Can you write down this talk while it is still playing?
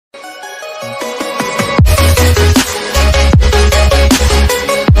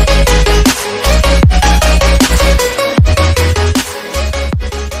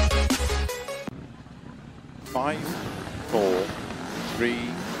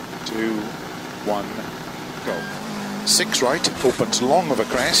2, 1, go. 6 right, opens long of a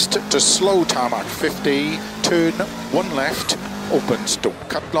crest to slow tarmac 50, turn 1 left, opens don't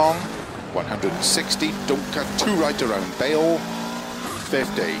cut long, 160, don't cut 2 right around bail,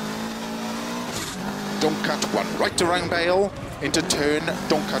 50. Don't cut 1 right around bail, into turn,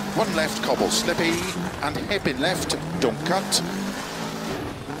 don't cut 1 left cobble slippy, and hairpin left, don't cut,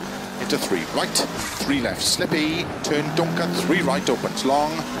 into 3 right, 3 left slippy, turn don't cut 3 right opens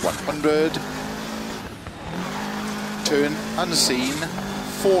long, 100, turn unseen,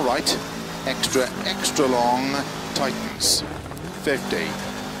 4 right, extra long, tightens, 50.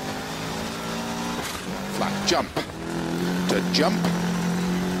 Flat jump, to jump,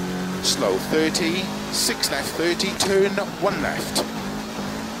 slow 30, 6 left 30, turn 1 left,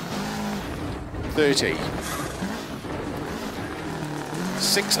 30.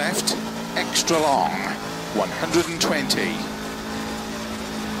 6 left, extra long, 120.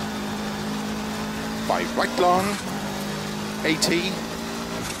 5 right long, 80.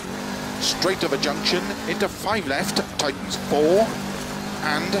 Straight of a junction, into 5 left, tightens 4,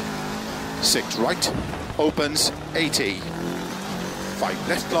 and 6 right, opens 80. 5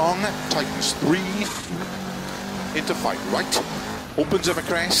 left long, tightens 3, into 5 right, opens of a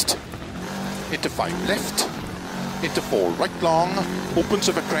crest, into 5 left, into 4 right long, opens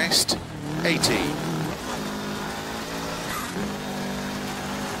of a crest, 80.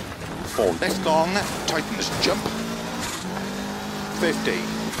 4 left long, tightens jump, 50.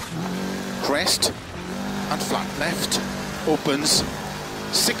 Crest and flat left, opens,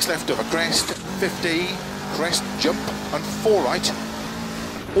 6 left of a crest, 50. Crest jump and 4 right,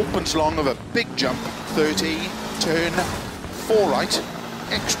 opens long of a big jump, 30. Turn 4 right,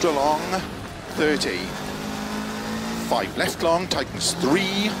 extra long, 30. 5 left long, tightens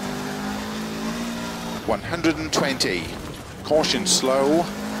 3, 120. Caution slow,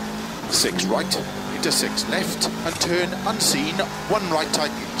 6 right, into 6 left, and turn unseen, 1 right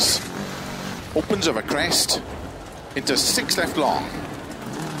tightens. Opens of a crest, into 6 left long,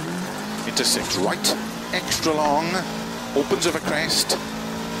 into 6 right, extra long, opens of a crest,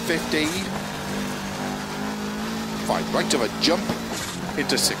 50. 5 right of a jump,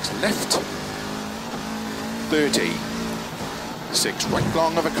 into 6 left, 30. 6 right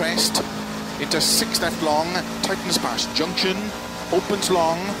long of a crest, into 6 left long, tightens past junction, opens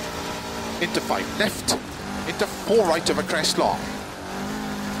long, into 5 left, into 4 right of a crest long,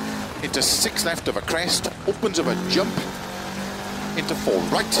 into 6 left of a crest, opens of a jump, into 4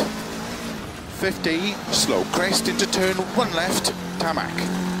 right, 50, slow crest into turn 1 left, tarmac,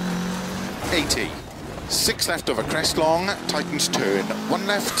 80, 6 left of a crest long, tightens turn 1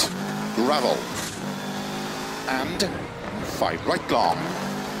 left, gravel, and 5 right long,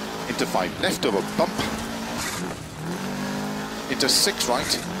 into 5 left of a bump, into 6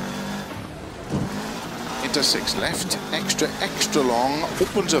 right, into 6 left, extra long,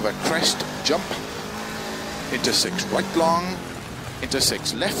 opens of a crest, jump, into 6 right long, into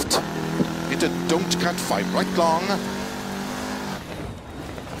 6 left, into don't cut 5 right long,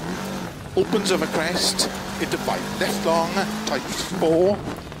 opens of a crest, into 5 left long, tightens 4,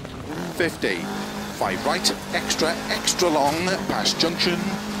 50. 5 right, extra long, past junction,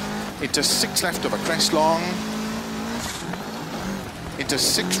 into 6 left of a crest long, into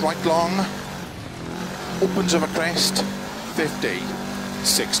 6 right long, opens of a crest, 50,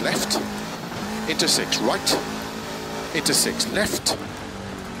 6 left, into 6 right, into 6 left,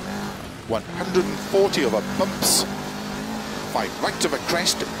 140 of a bumps, 5 right of a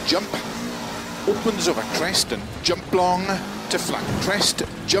crest, jump, opens of a crest and jump long, to flat crest,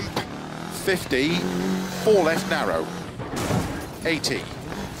 jump, 50, 4 left narrow, 80,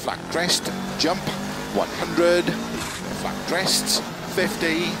 flat crest, jump, 100, flat crests,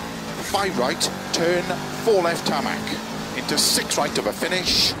 50, 5 right, turn, 4 left tarmac, into 6 right of a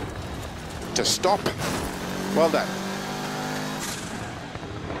finish, to stop, well done.